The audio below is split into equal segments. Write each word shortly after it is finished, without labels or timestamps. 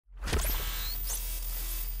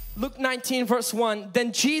Luke 19 verse 1.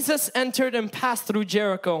 Then Jesus entered and passed through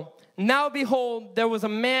Jericho. Now behold, there was a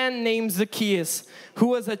man named Zacchaeus, who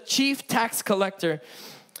was a chief tax collector,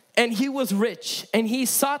 and he was rich, and he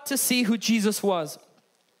sought to see who Jesus was,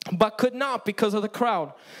 but could not because of the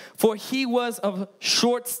crowd, for he was of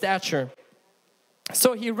short stature.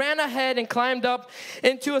 So he ran ahead and climbed up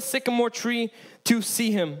into a sycamore tree to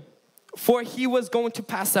see him, for he was going to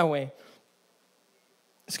pass that way.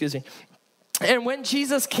 Excuse me. And when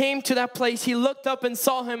Jesus came to that place, he looked up and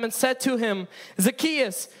saw him and said to him,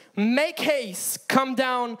 Zacchaeus, make haste, come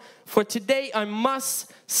down, for today I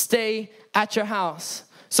must stay at your house.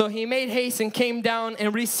 So he made haste and came down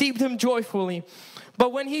and received him joyfully.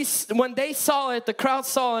 But when they saw it, the crowd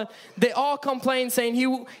saw it, they all complained, saying,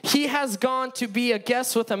 he has gone to be a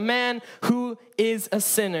guest with a man who is a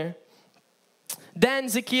sinner. Then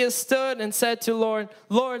Zacchaeus stood and said to Lord,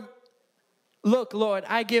 look, Lord,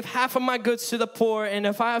 I give half of my goods to the poor, and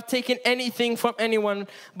if I have taken anything from anyone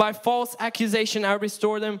by false accusation, I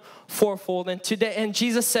restore them fourfold. And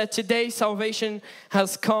Jesus said, today salvation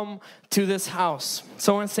has come to this house.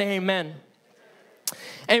 So I want to say amen.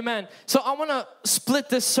 Amen. So I want to split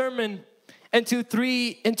this sermon into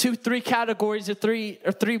three categories, or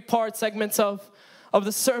three part segments of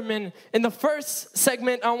the sermon. In the first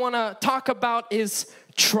segment I want to talk about is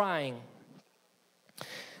trying.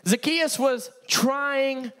 Zacchaeus was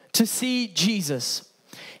trying to see Jesus.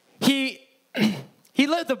 He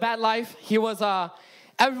lived a bad life. He was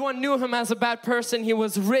everyone knew him as a bad person. He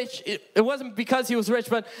was rich. It wasn't because he was rich,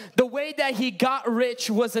 but the way that he got rich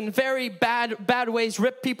was in very bad ways.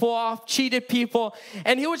 Ripped people off, cheated people,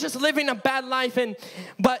 and he was just living a bad life.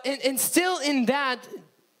 But still in that,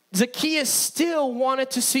 Zacchaeus still wanted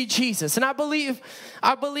to see Jesus. And I believe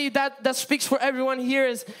that speaks for everyone here.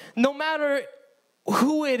 Is no matter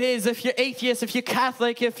who it is, if you're atheist, if you're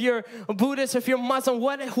Catholic, if you're Buddhist, if you're Muslim,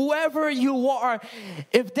 whoever you are,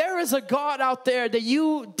 if there is a God out there that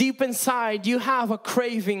you deep inside, you have a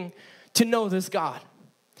craving to know this God.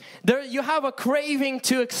 You have a craving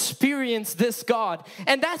to experience this God.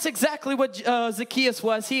 And that's exactly what Zacchaeus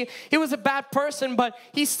was. He was a bad person, but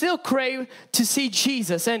he still craved to see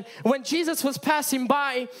Jesus. And when Jesus was passing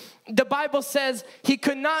by, the Bible says he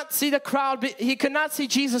could not see the crowd. He could not see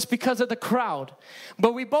Jesus because of the crowd.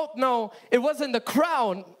 But we both know it wasn't the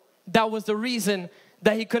crowd that was the reason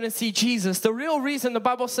that he couldn't see Jesus. The real reason, the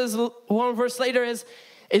Bible says one verse later, is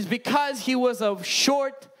because he was of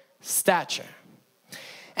short stature.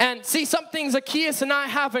 And see, something Zacchaeus and I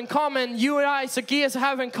have in common, you and I, Zacchaeus,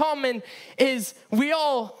 have in common, is we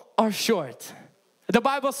all are short. The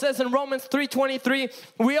Bible says in Romans 3:23,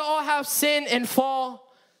 we all have sinned and fall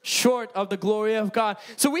short of the glory of God.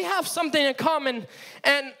 So we have something in common.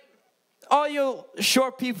 And all you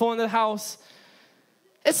short people in the house,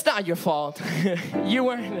 it's not your fault. You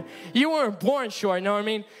weren't born short, you know what I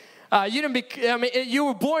mean? You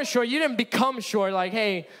were born short. You didn't become short. Like,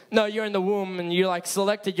 hey, no, you're in the womb and you like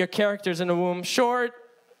selected your characters in the womb. Short,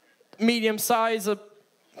 medium size,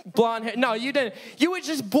 blonde hair. No, you didn't. You were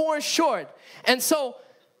just born short. And so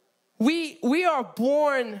we are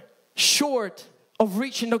born short of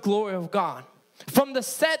reaching the glory of God. From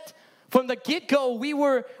the get-go, we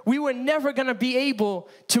were never going to be able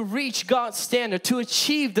to reach God's standard, to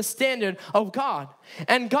achieve the standard of God.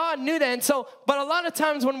 And God knew that. And so, but a lot of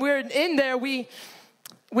times when we're in there, we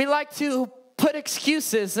like to put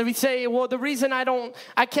excuses. And we say, well, the reason I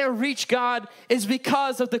can't reach God is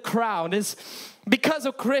because of the crowd. Is because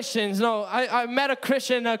of Christians. No, I met a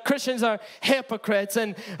Christian. Christians are hypocrites,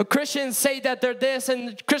 and Christians say that they're this,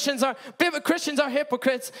 and Christians are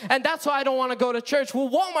hypocrites, and that's why I don't want to go to church. Well,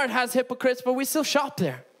 Walmart has hypocrites, but we still shop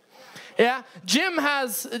there. Yeah, Jim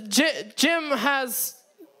has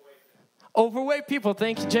overweight people.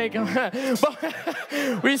 Thank you, Jacob.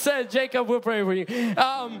 We said, Jacob, we'll pray for you.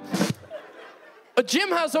 Jim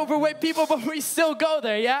has overweight people, but we still go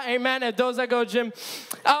there. Yeah, amen. And those that go, Jim.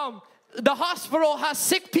 The hospital has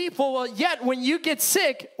sick people, well, yet when you get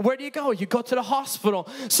sick, where do you go? You go to the hospital.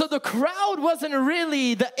 So the crowd wasn't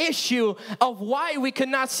really the issue of why we could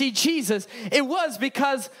not see Jesus. It was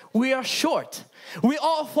because we are short. We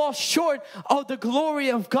all fall short of the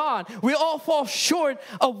glory of God. We all fall short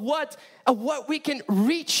of what we can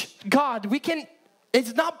reach God.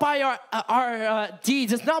 It's not by our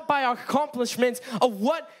deeds. It's not by our accomplishments of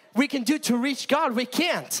what we can do to reach God. We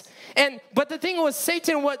can't. But the thing was,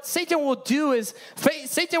 what Satan will do is,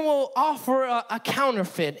 Satan will offer a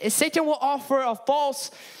counterfeit. Satan will offer a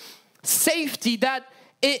false safety that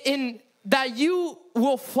you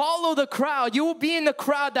will follow the crowd. You will be in the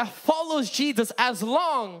crowd that follows Jesus as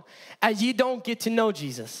long as you don't get to know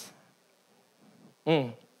Jesus.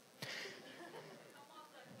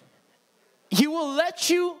 will let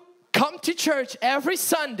you come to church every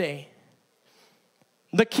Sunday.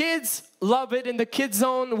 The kids love it in the kids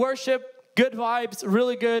zone, worship, good vibes,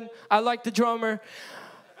 really good. I like the drummer.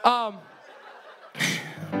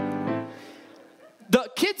 The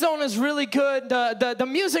kids zone is really good. The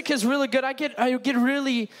music is really good. I get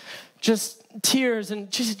really just tears, and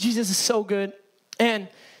Jesus is so good. And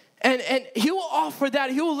he will offer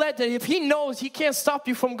that. He will let that. If he knows he can't stop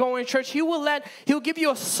you from going to church, he'll give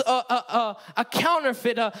you a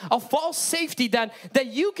counterfeit, a false safety that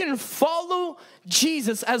you can follow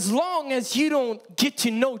Jesus as long as you don't get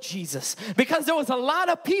to know Jesus. Because there was a lot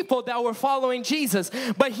of people that were following Jesus,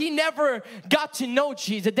 but he never got to know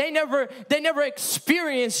Jesus. They never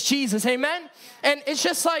experienced Jesus. Amen? And it's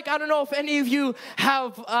just like, I don't know if any of you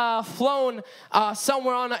have flown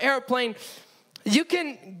somewhere on an airplane. You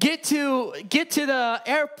can get to the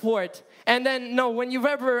airport, and then when you've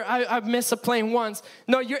ever, I've missed a plane once.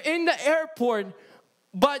 No, you're in the airport,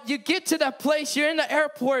 but you get to that place. You're in the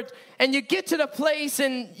airport, and you get to the place,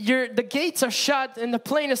 and the gates are shut, and the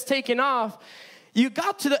plane is taking off. You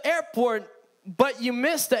got to the airport, but you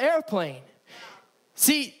missed the airplane.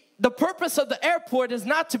 See, the purpose of the airport is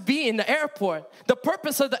not to be in the airport. The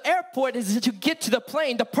purpose of the airport is to get to the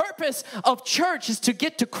plane. The purpose of church is to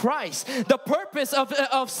get to Christ. The purpose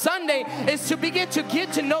of Sunday is to begin to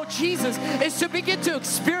get to know Jesus. Is to begin to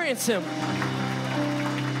experience Him.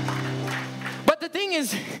 But the thing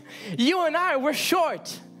is, you and I, we're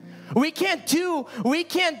short. We can't do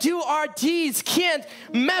our deeds, can't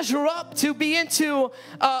measure up to begin to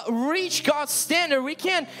reach God's standard. We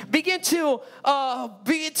can't begin to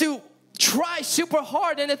try super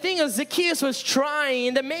hard. And the thing is, Zacchaeus was trying.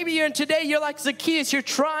 And then maybe you're like Zacchaeus, you're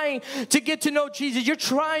trying to get to know Jesus. You're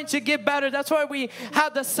trying to get better. That's why we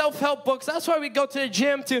have the self-help books. That's why we go to the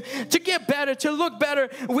gym, to get better, to look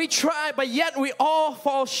better. We try, but yet we all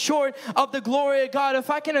fall short of the glory of God.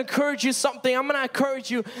 If I can encourage you something, I'm going to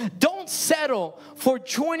encourage you. Don't settle for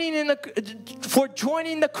joining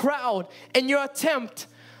the crowd in your attempt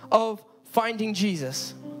of finding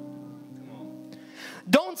Jesus.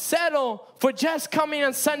 Don't settle for just coming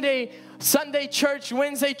on Sunday church,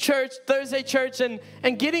 Wednesday church, Thursday church, and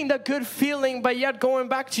getting the good feeling, but yet going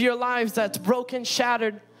back to your lives that's broken,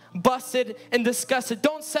 shattered, busted, and disgusted.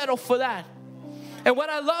 Don't settle for that. And what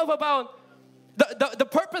I love about the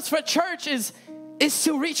purpose for church is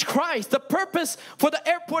to reach Christ. The purpose for the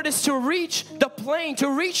airport is to reach the plane,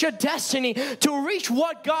 to reach your destiny, to reach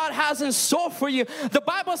what God has in store for you. The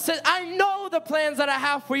Bible says, I know the plans that I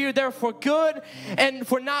have for you. They're for good and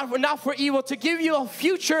for not for evil, to give you a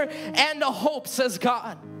future and a hope, says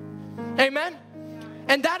God. Amen?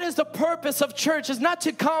 And that is the purpose of church, is not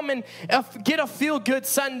to come and get a feel-good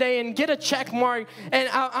Sunday and get a check mark and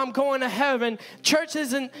I'm going to heaven.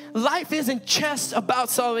 Life isn't just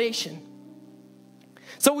about salvation.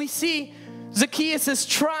 So we see Zacchaeus is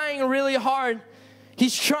trying really hard.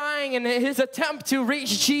 He's trying, and his attempt to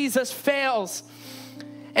reach Jesus fails.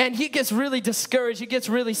 And he gets really discouraged. He gets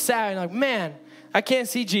really sad. Like, man, I can't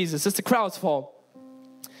see Jesus. It's the crowd's fault.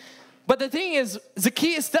 But the thing is,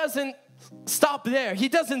 Zacchaeus doesn't stop there. He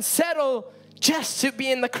doesn't settle just to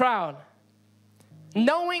be in the crowd.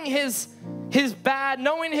 Knowing his bad,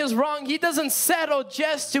 knowing his wrong, he doesn't settle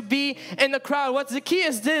just to be in the crowd. What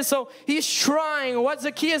Zacchaeus did, so he's trying. What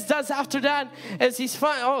Zacchaeus does after that is he's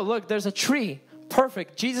fine. Oh, look, there's a tree.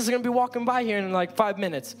 Perfect. Jesus is going to be walking by here in like 5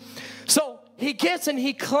 minutes. So he gets and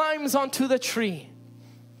he climbs onto the tree.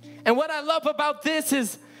 And what I love about this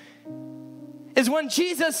is when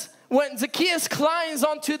Zacchaeus climbs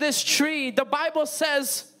onto this tree, the Bible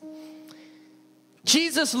says,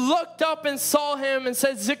 Jesus looked up and saw him and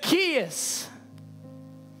said, Zacchaeus.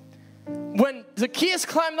 When Zacchaeus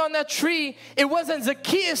climbed on that tree, it wasn't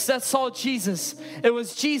Zacchaeus that saw Jesus. It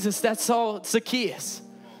was Jesus that saw Zacchaeus.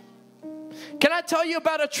 Can I tell you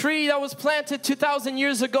about a tree that was planted 2,000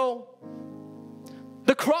 years ago?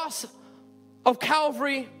 The cross of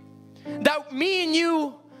Calvary, that me and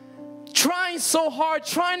you trying so hard,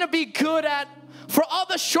 trying to be good at, for all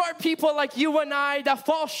the short people like you and I that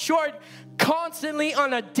fall short constantly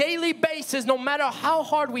on a daily basis, no matter how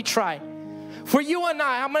hard we try. For you and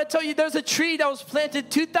I'm going to tell you, there's a tree that was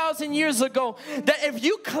planted 2,000 years ago, that if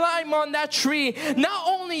you climb on that tree, not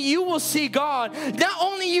only you will see God, not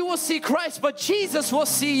only you will see Christ, but Jesus will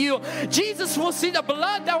see you. Jesus will see the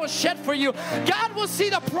blood that was shed for you. God will see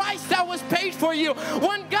the price that was paid for you.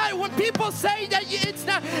 When people say that you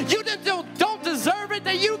don't deserve it,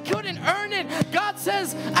 that you couldn't earn it, God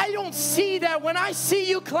says, I don't see that. When I see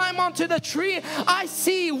you climb onto the tree, I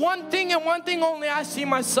see one thing and one thing only. I see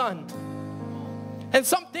my son. And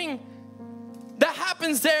something that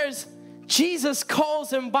happens there is Jesus calls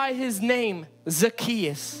him by his name,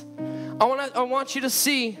 Zacchaeus. I want you to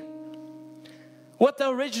see what the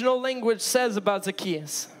original language says about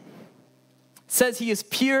Zacchaeus. It says he is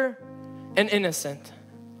pure and innocent.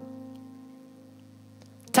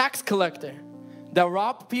 Tax collector that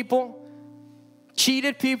robbed people,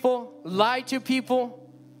 cheated people, lied to people,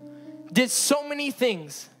 did so many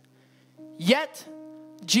things. Yet,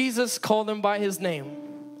 Jesus called him by his name.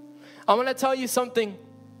 I'm going to tell you something.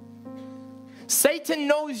 Satan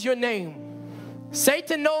knows your name.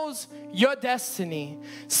 Satan knows your destiny.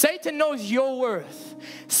 Satan knows your worth.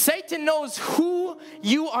 Satan knows who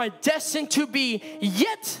you are destined to be,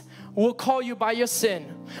 yet will call you by your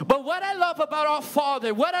sin. But what I love about our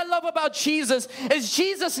Father, what I love about Jesus, is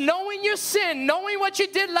Jesus knowing your sin, knowing what you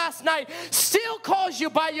did last night, still calls you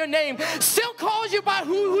by your name, still calls you by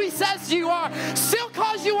who He says you are, still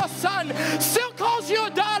calls you a son, still calls you a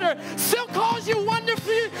daughter, still calls you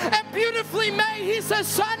wonderfully and beautifully made. He says,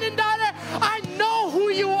 son and daughter, I know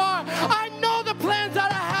who you are. I know the plans that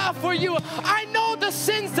I have for you. I know the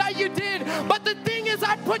sins that you did. But the thing is,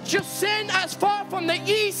 I put your sin as far from the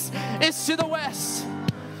east as to the west.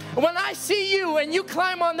 When I see you and you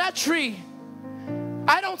climb on that tree,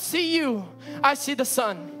 I don't see you, I see the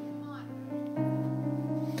sun.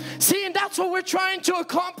 See, and that's what we're trying to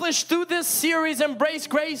accomplish through this series, Embrace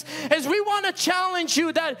Grace, is we want to challenge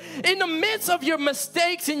you that in the midst of your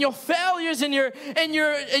mistakes and your failures and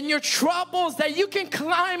your troubles, that you can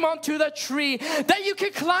climb onto the tree, that you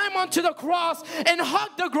can climb onto the cross and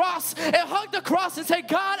hug the cross and say,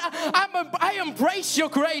 God, I embrace your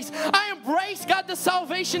grace. I embrace, God, the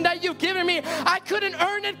salvation that you've given me. I couldn't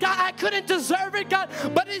earn it, God. I couldn't deserve it, God,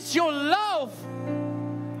 but it's your love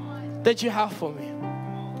that you have for me.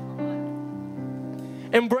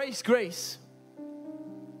 Embrace grace.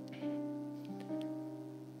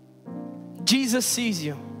 Jesus sees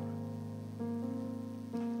you.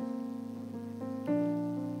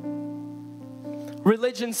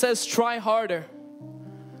 Religion says try harder.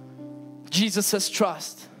 Jesus says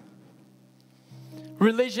trust.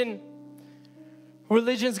 Religion's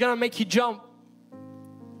gonna make you jump.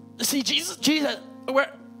 See, Jesus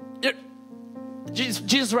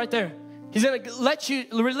right there. He's going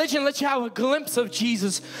to religion lets you have a glimpse of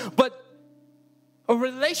Jesus, but a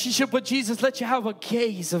relationship with Jesus lets you have a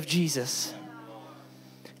gaze of Jesus.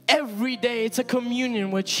 Every day it's a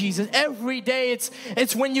communion with Jesus. Every day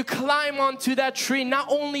it's when you climb onto that tree, not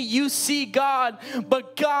only you see God,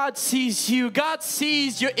 but God sees you. God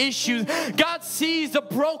sees your issues. God sees the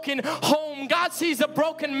broken home. God sees the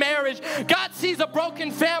broken marriage. God sees the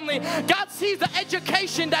broken family. God sees the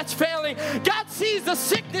education that's failing. God sees the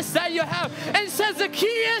sickness that you have. And says,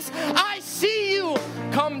 Zacchaeus, I see you.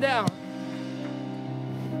 Come down.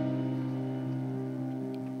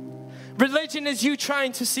 Religion is you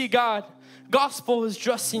trying to see God. Gospel is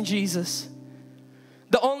trusting Jesus.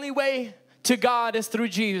 The only way to God is through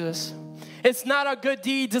Jesus. It's not our good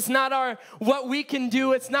deeds. It's not what we can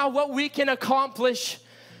do. It's not what we can accomplish.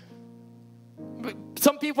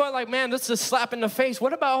 Some people are like, man, this is a slap in the face.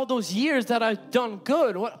 What about all those years that I've done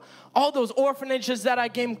good? All those orphanages that I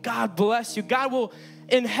gave? God bless you. God will,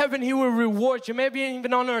 in heaven, He will reward you. Maybe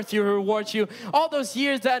even on earth, He will reward you. All those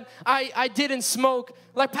years that I didn't smoke,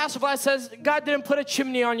 like Pastor Vlad says, God didn't put a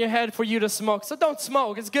chimney on your head for you to smoke. So don't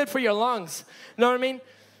smoke. It's good for your lungs. You know what I mean?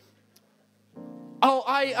 Oh,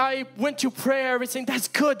 I went to prayer, everything. That's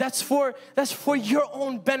good. That's for your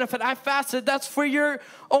own benefit. I fasted. That's for your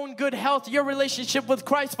own good health, your relationship with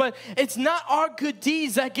Christ. But it's not our good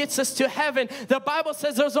deeds that gets us to heaven. The Bible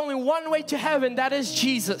says there's only one way to heaven. That is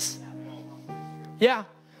Jesus. Yeah,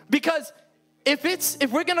 because if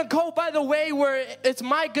we're gonna go by the way where it's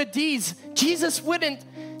my good deeds, Jesus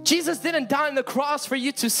didn't die on the cross for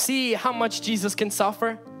you to see how much Jesus can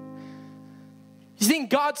suffer. You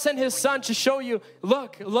think God sent His Son to show you,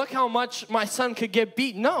 look how much my son could get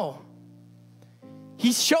beat? No.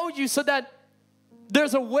 He showed you so that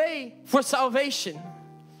there's a way for salvation.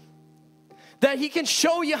 That He can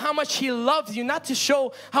show you how much He loves you, not to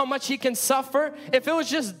show how much He can suffer. If it was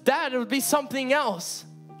just that, it would be something else.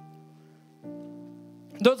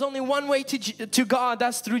 There's only one way to God,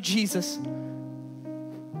 that's through Jesus.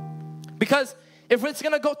 Because if it's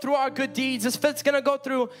going to go through our good deeds, if it's going to go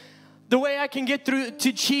through the way I can get through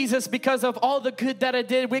to Jesus because of all the good that I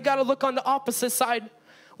did, we got to look on the opposite side.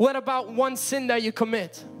 What about one sin that you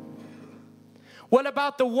commit? What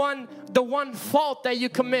about the one fault that you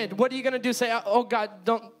commit? What are you going to do? Say, oh God,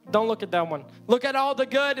 don't look at that one. Look at all the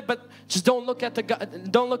good, but just don't look at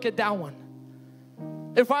that one.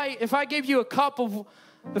 If I gave you a cup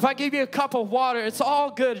of water, it's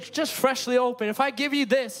all good. It's just freshly opened. If I give you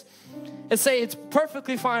this, and say it's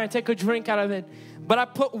perfectly fine, I take a drink out of it, but I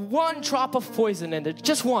put one drop of poison in it,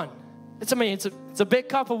 just one. It's amazing. It's a big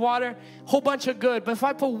cup of water, whole bunch of good. But if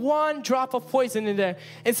I put one drop of poison in there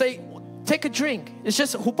and say, take a drink, it's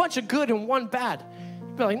just a whole bunch of good and one bad.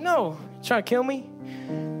 You'd be like, no, you trying to kill me?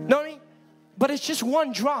 Know what I mean? But it's just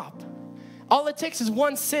one drop. All it takes is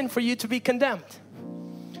one sin for you to be condemned.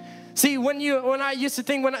 See, when I used to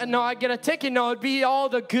think, I get a ticket, no, it'd be all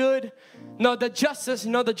the good, no, the justice,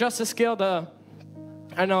 the justice scale,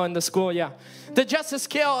 I know in the school, yeah. The justice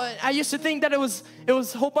scale, I used to think that it was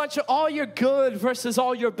a whole bunch of all your good versus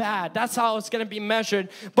all your bad. That's how it's going to be measured.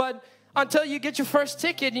 But until you get your first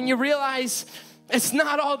ticket and you realize it's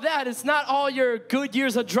not all that. It's not all your good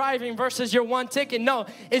years of driving versus your one ticket. No,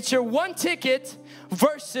 it's your one ticket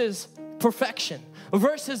versus perfection,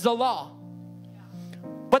 versus the law.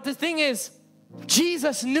 But the thing is,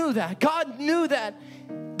 Jesus knew that. God knew that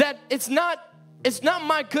it's not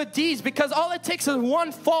my good deeds, because all it takes is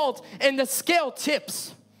one fault and the scale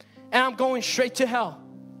tips and I'm going straight to hell.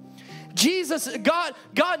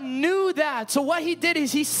 God knew that. So what he did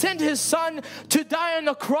is he sent his son to die on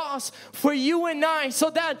the cross for you and I, so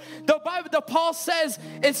that Paul says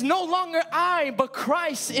it's no longer I but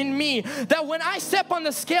Christ in me. That when I step on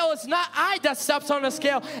the scale, it's not I that steps on the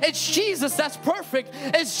scale. It's Jesus that's perfect.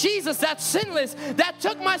 It's Jesus that's sinless, that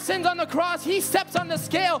took my sins on the cross. He steps on the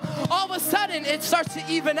scale. All of a sudden it starts to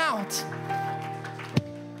even out.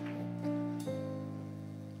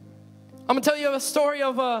 I'm going to tell you a story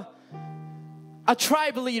of a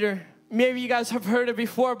tribe leader. Maybe you guys have heard it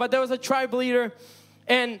before, but there was a tribe leader,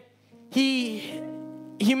 and he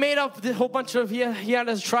made up the whole bunch of, he had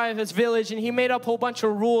his tribe, his village, and he made up a whole bunch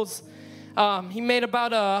of rules. He made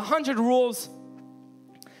about 100 rules.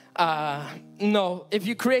 No, if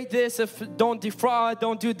you create this, don't defraud,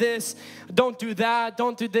 don't do this, don't do that,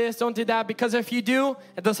 don't do this, don't do that, because if you do,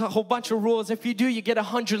 there's a whole bunch of rules. If you do, you get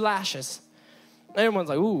 100 lashes. Everyone's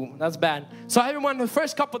like, ooh, that's bad. So the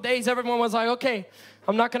first couple of days, everyone was like, okay,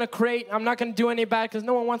 I'm not going to do any bad, because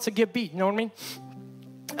no one wants to get beat. You know what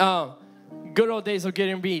I mean? Good old days of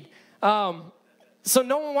getting beat. So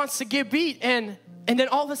no one wants to get beat. And then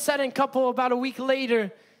all of a sudden, about a week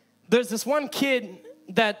later, there's this one kid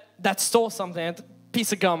that stole something, a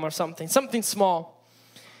piece of gum or something small.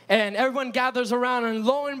 And everyone gathers around, and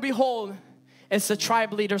lo and behold, it's the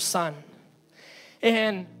tribe leader's son.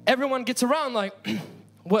 And everyone gets around like,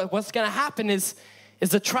 what's going to happen is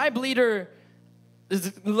the tribe leader is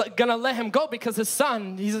going to let him go because his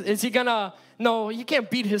son, is he going to, no, you can't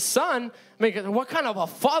beat his son. I mean, what kind of a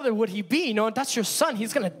father would he be? That's your son.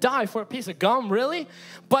 He's going to die for a piece of gum, really?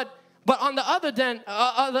 But on the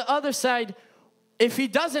other side, if he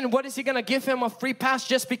doesn't, what is he going to give him a free pass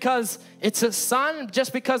just because it's his son?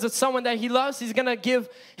 Just because it's someone that he loves, he's going to give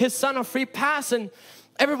his son a free pass. And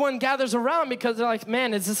everyone gathers around because they're like,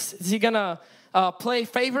 man, is he going to play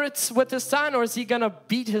favorites with his son, or is he going to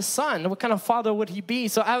beat his son? What kind of father would he be?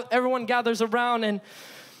 So everyone gathers around, and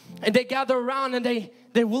they gather around, and they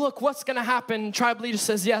look, what's going to happen? Tribe leader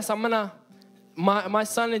says, yes, my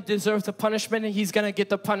son deserves the punishment, and he's going to get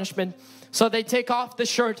the punishment. So they take off the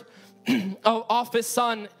shirt off his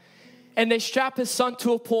son, and they strap his son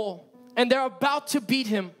to a pole, and they're about to beat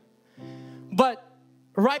him. But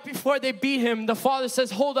right before they beat him, the father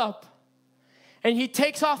says, hold up. And he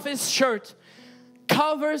takes off his shirt,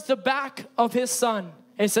 covers the back of his son,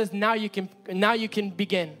 and says, now you can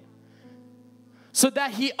begin. So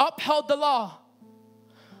that he upheld the law,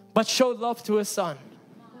 but showed love to his son.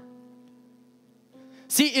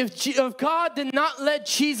 See, if God did not let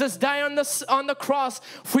Jesus die on the cross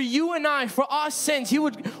for you and I, for our sins,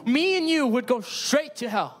 me and you would go straight to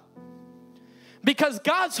hell. Because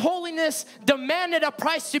God's holiness demanded a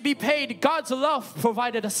price to be paid. God's love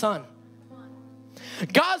provided a son.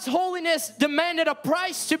 God's holiness demanded a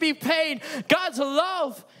price to be paid. God's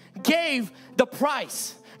love gave the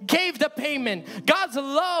price, gave the payment. God's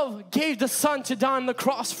love gave the son to die on the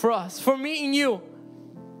cross for us, for me and you.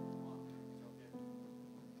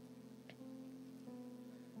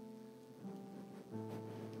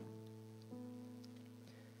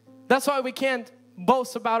 That's why we can't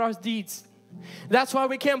boast about our deeds. That's why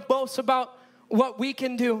we can't boast about what we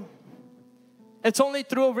can do. It's only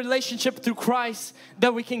through a relationship through Christ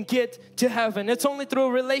that we can get to heaven. It's only through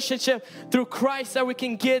a relationship through Christ that we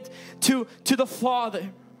can get to the Father.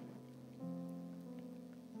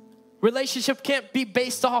 Relationship can't be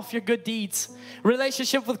based off your good deeds.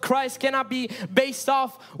 Relationship with Christ cannot be based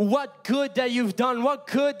off what good that you've done, what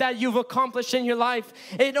good that you've accomplished in your life.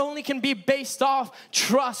 It only can be based off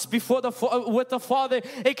trust with the Father.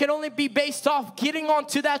 It can only be based off getting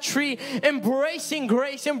onto that tree, embracing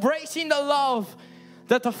grace, embracing the love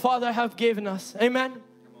that the Father have given us. Amen.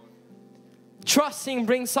 Trusting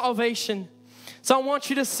brings salvation. So I want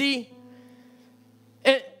you to see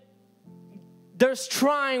it. There's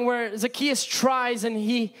trying where Zacchaeus tries and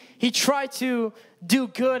he tried to do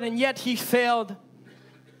good and yet he failed.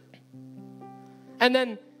 And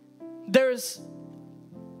then there's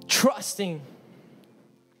trusting.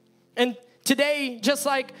 And today, just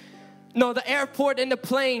like the airport and the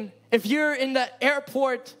plane, if you're in the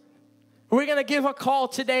airport, we're going to give a call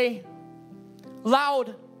today,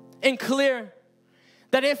 loud and clear,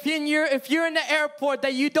 that if you're in the airport,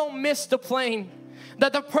 that you don't miss the plane.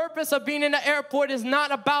 That the purpose of being in the airport is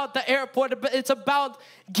not about the airport, but it's about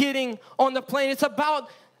getting on the plane. It's about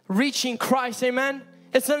reaching Christ, amen?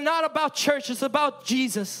 It's not about church, it's about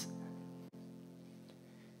Jesus.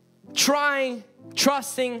 Trying,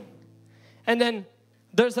 trusting, and then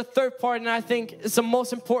there's a third part, and I think it's the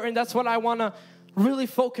most important. That's what I want to really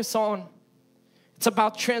focus on. It's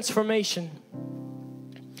about transformation.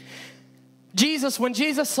 When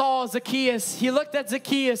Jesus saw Zacchaeus, he looked at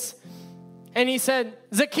Zacchaeus and he said,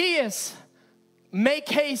 Zacchaeus, make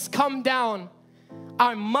haste, come down.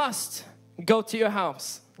 I must go to your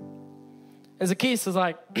house. And Zacchaeus is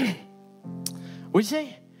like, what'd you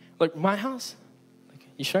say? Like, my house? Like,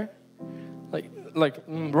 you sure? Like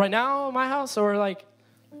right now, my house? Or like,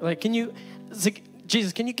 can you,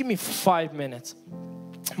 Jesus, can you give me 5 minutes?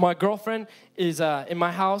 My girlfriend is in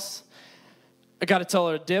my house. I gotta tell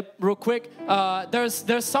her to dip real quick.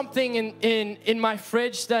 There's something in my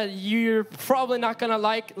fridge that you're probably not gonna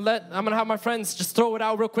like. I'm gonna have my friends just throw it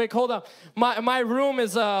out real quick. Hold up. My room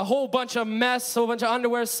is a whole bunch of mess, a whole bunch of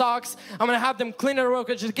underwear, socks. I'm gonna have them clean it real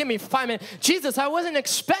quick. Just give me 5 minutes. Jesus, I wasn't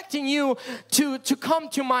expecting you to come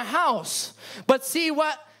to my house. But see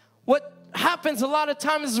what happens a lot of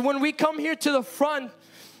times is when we come here to the front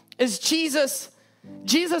is Jesus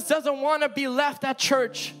doesn't want to be left at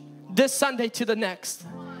church this Sunday to the next.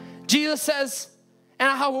 Jesus says, and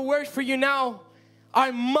I have a word for you now,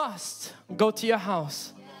 I must go to your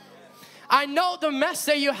house. I know the mess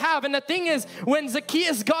that you have. And the thing is, when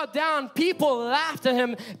Zacchaeus got down, people laughed at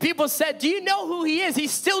him. People said, do you know who he is? He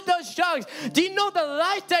still does drugs. Do you know the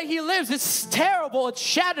life that he lives? It's terrible. It's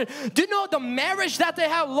shattered. Do you know the marriage that they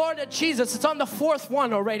have? Lord of Jesus, it's on the 4th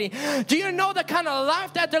one already. Do you know the kind of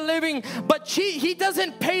life that they're living? But he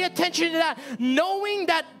doesn't pay attention to that, knowing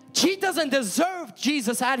that he doesn't deserve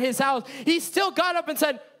Jesus at his house. He still got up and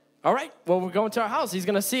said, all right, well, we're going to our house. He's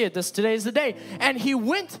going to see it. Today is the day. And he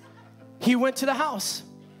went to the house.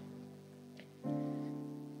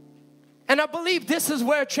 And I believe this is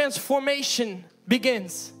where transformation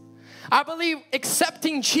begins. I believe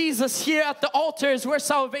accepting Jesus here at the altar is where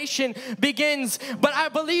salvation begins. But I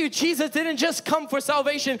believe Jesus didn't just come for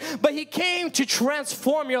salvation, but He came to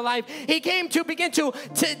transform your life. He came to begin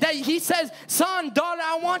that He says, son, daughter,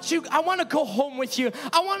 I want to go home with you.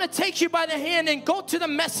 I want to take you by the hand and go to the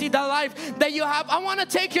messy life that you have. I want to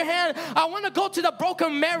take your hand. I want to go to the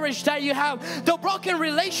broken marriage that you have, the broken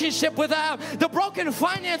relationship with have, the broken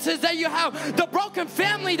finances that you have, the broken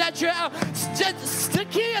family that you have.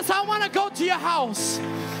 Zacchaeus, I want to go to your house.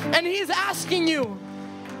 And He's asking you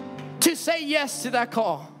to say yes to that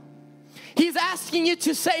call. He's asking you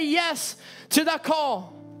to say yes to that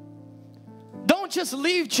call. Don't just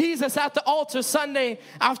leave Jesus at the altar Sunday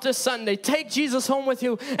after Sunday. Take Jesus home with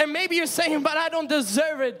you. And maybe you're saying, but I don't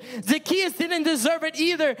deserve it. Zacchaeus didn't deserve it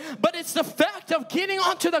either. But it's the fact of getting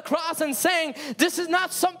onto the cross and saying, this is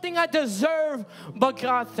not something I deserve, but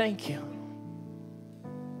God, thank you.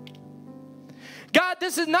 God,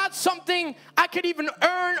 this is not something I could even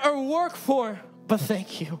earn or work for, but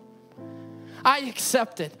thank you. I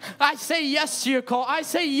accept it. I say yes to your call. I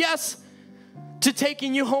say yes to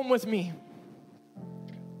taking you home with me.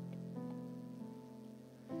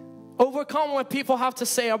 Overcome what people have to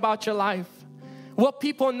say about your life. What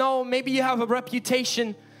people know, maybe you have a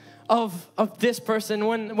reputation of this person.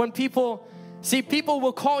 When people... See, people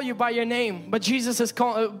will call you by your name, but Jesus is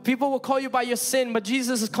calling. People will call you by your sin, but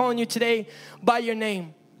Jesus is calling you today by your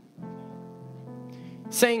name.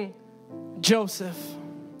 Saying, Joseph,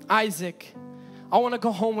 Isaac, I want to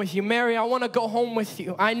go home with you. Mary, I want to go home with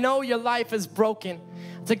you. I know your life is broken.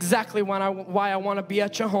 That's exactly why I want to be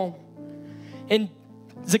at your home. And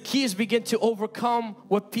Zacchaeus began to overcome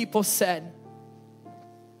what people said.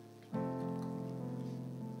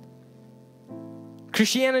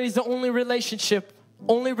 Christianity is the only relationship,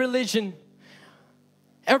 only religion.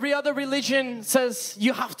 Every other religion says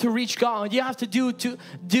you have to reach God. You have to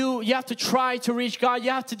you have to try to reach God.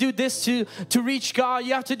 You have to do this to reach God.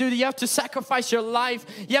 You have to sacrifice your life.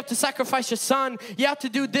 You have to sacrifice your son. You have to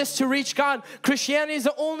do this to reach God. Christianity is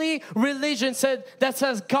the only religion that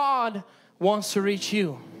says God wants to reach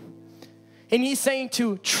you. And he's saying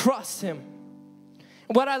to trust him.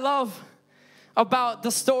 What I love about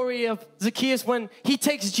the story of Zacchaeus when he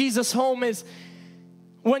takes Jesus home is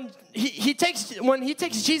when he takes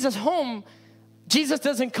Jesus home, Jesus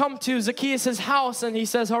doesn't come to Zacchaeus' house and he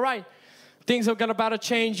says, all right, things are about to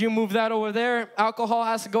change. You move that over there. Alcohol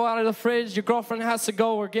has to go out of the fridge. Your girlfriend has to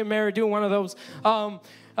go or get married, do one of those.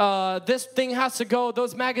 This thing has to go.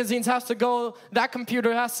 Those magazines has to go. That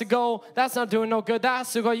computer has to go. That's not doing no good. That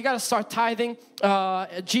has to go. You got to start tithing.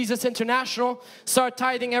 Jesus International. Start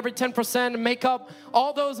tithing every 10%. Make up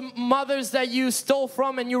all those mothers that you stole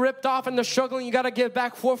from and you ripped off and they're struggling. You got to give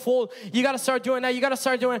back fourfold. You got to start doing that. You got to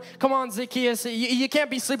start doing it. Come on, Zacchaeus. You can't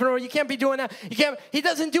be sleeping around. You can't be doing that. You can't. He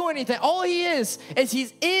doesn't do anything. All he is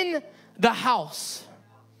he's in the house.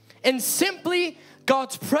 And simply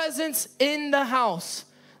God's presence in the house.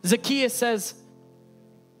 Zacchaeus says,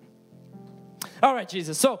 all right,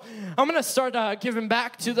 Jesus, so I'm going to start giving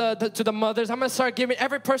back to the mothers. I'm going to start giving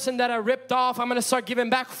every person that I ripped off. I'm going to start giving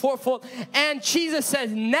back fourfold. And Jesus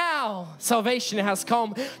says, now salvation has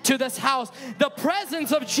come to this house. The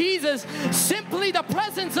presence of Jesus, simply the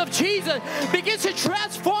presence of Jesus begins to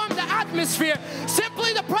transform the atmosphere.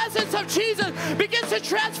 Simply the presence of Jesus begins to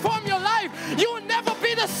transform your life. You will never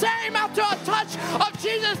be the same after a touch of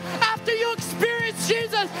Jesus. After you experience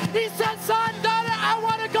Jesus, he said, son, daughter, I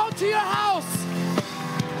want to go to your house.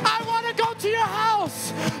 I want to go to your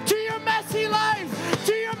house, to your messy life,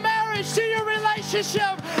 to your marriage, to your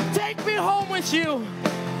relationship. Take me home with you.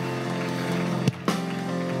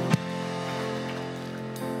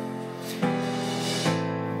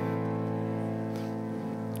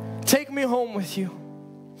 Take me home with you.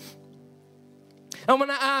 I'm going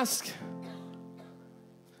to ask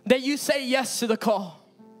that you say yes to the call.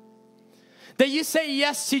 That you say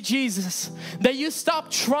yes to Jesus. That you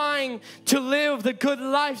stop trying to live the good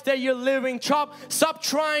life that you're living. Stop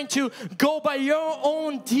trying to go by your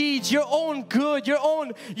own deeds, your own good, your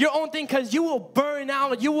own thing, because you will burn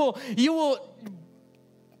out. You will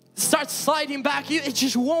start sliding back. It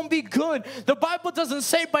just won't be good. The Bible doesn't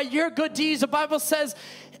say by your good deeds. The Bible says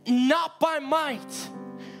not by might,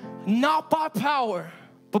 not by power,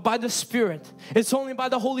 but by the Spirit. It's only by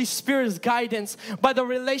the Holy Spirit's guidance, by the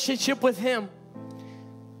relationship with Him.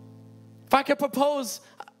 If I could propose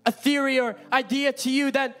a theory or idea to you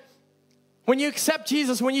that when you accept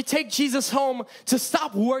Jesus, when you take Jesus home, to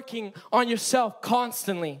stop working on yourself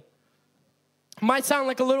constantly. It might sound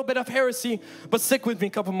like a little bit of heresy, but stick with me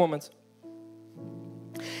a couple moments.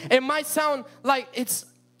 It might sound like it's,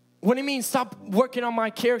 what do you mean stop working on my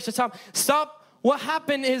character? Stop. What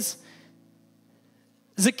happened is,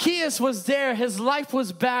 Zacchaeus was there. His life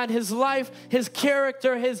was bad. His life, his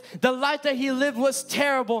character, the life that he lived was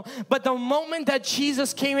terrible. But the moment that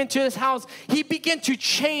Jesus came into his house, he began to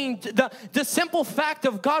change. The simple fact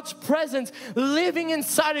of God's presence living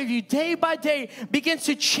inside of you day by day begins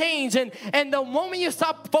to change. And the moment you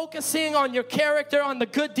stop focusing on your character, on the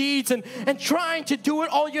good deeds, and trying to do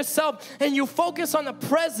it all yourself, and you focus on the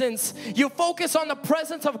presence, you focus on the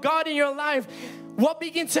presence of God in your life, what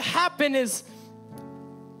begins to happen is,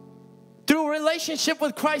 through a relationship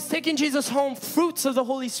with Christ, taking Jesus home, fruits of the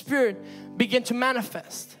Holy Spirit begin to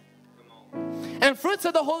manifest. And fruits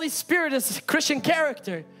of the Holy Spirit is Christian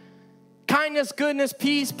character. Kindness, goodness,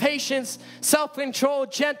 peace, patience, self-control,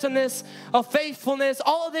 gentleness, faithfulness,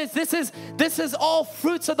 all of this. This is all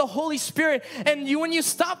fruits of the Holy Spirit. And when you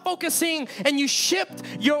stop focusing and you shift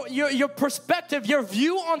your perspective, your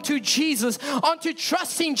view onto Jesus, onto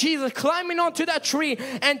trusting Jesus, climbing onto that tree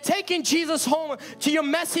and taking Jesus home to your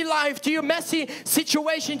messy life, to your messy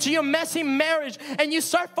situation, to your messy marriage, and you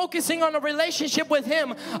start focusing on a relationship with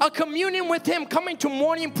Him, a communion with Him, coming to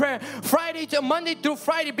morning prayer, Monday through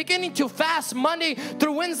Friday, beginning to fast Monday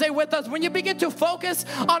through Wednesday with us. When you begin to focus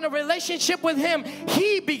on a relationship with Him,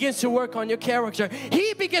 He begins to work on your character.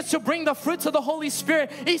 He begins to bring the fruits of the Holy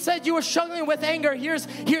Spirit. He said you were struggling with anger. Here's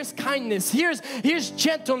kindness. Here's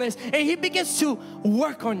gentleness. And He begins to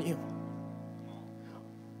work on you.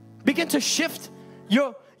 Begin to shift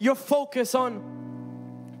your focus on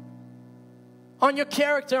your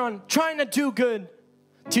character, on trying to do good,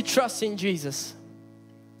 to trusting Jesus.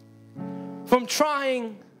 From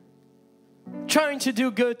trying to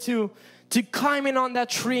do good to climbing on that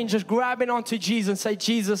tree and just grabbing onto Jesus and say,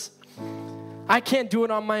 Jesus, I can't do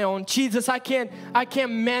it on my own. Jesus, I can't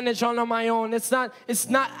manage on my own. It's not,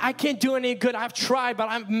 I can't do any good. I've tried, but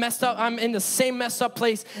I'm messed up. I'm in the same messed up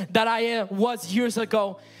place that I was years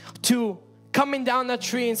ago. To coming down that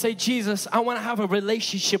tree and say, Jesus, I want to have a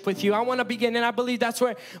relationship with you. I want to begin. And I believe that's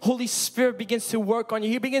where Holy Spirit begins to work on you.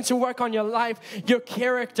 He begins to work on your life, your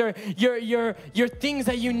character, your things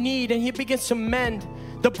that you need. And He begins to mend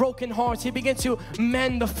the broken hearts. He begins to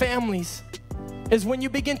mend the families. Is when you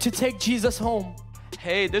begin to take Jesus home.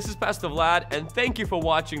 Hey, this is Pastor Vlad, and thank you for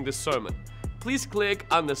watching this sermon. Please click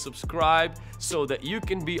on the subscribe so that you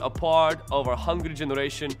can be a part of our Hungry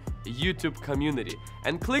Generation YouTube community.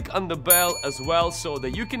 And click on the bell as well so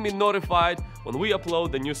that you can be notified when we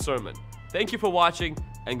upload the new sermon. Thank you for watching,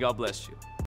 and God bless you.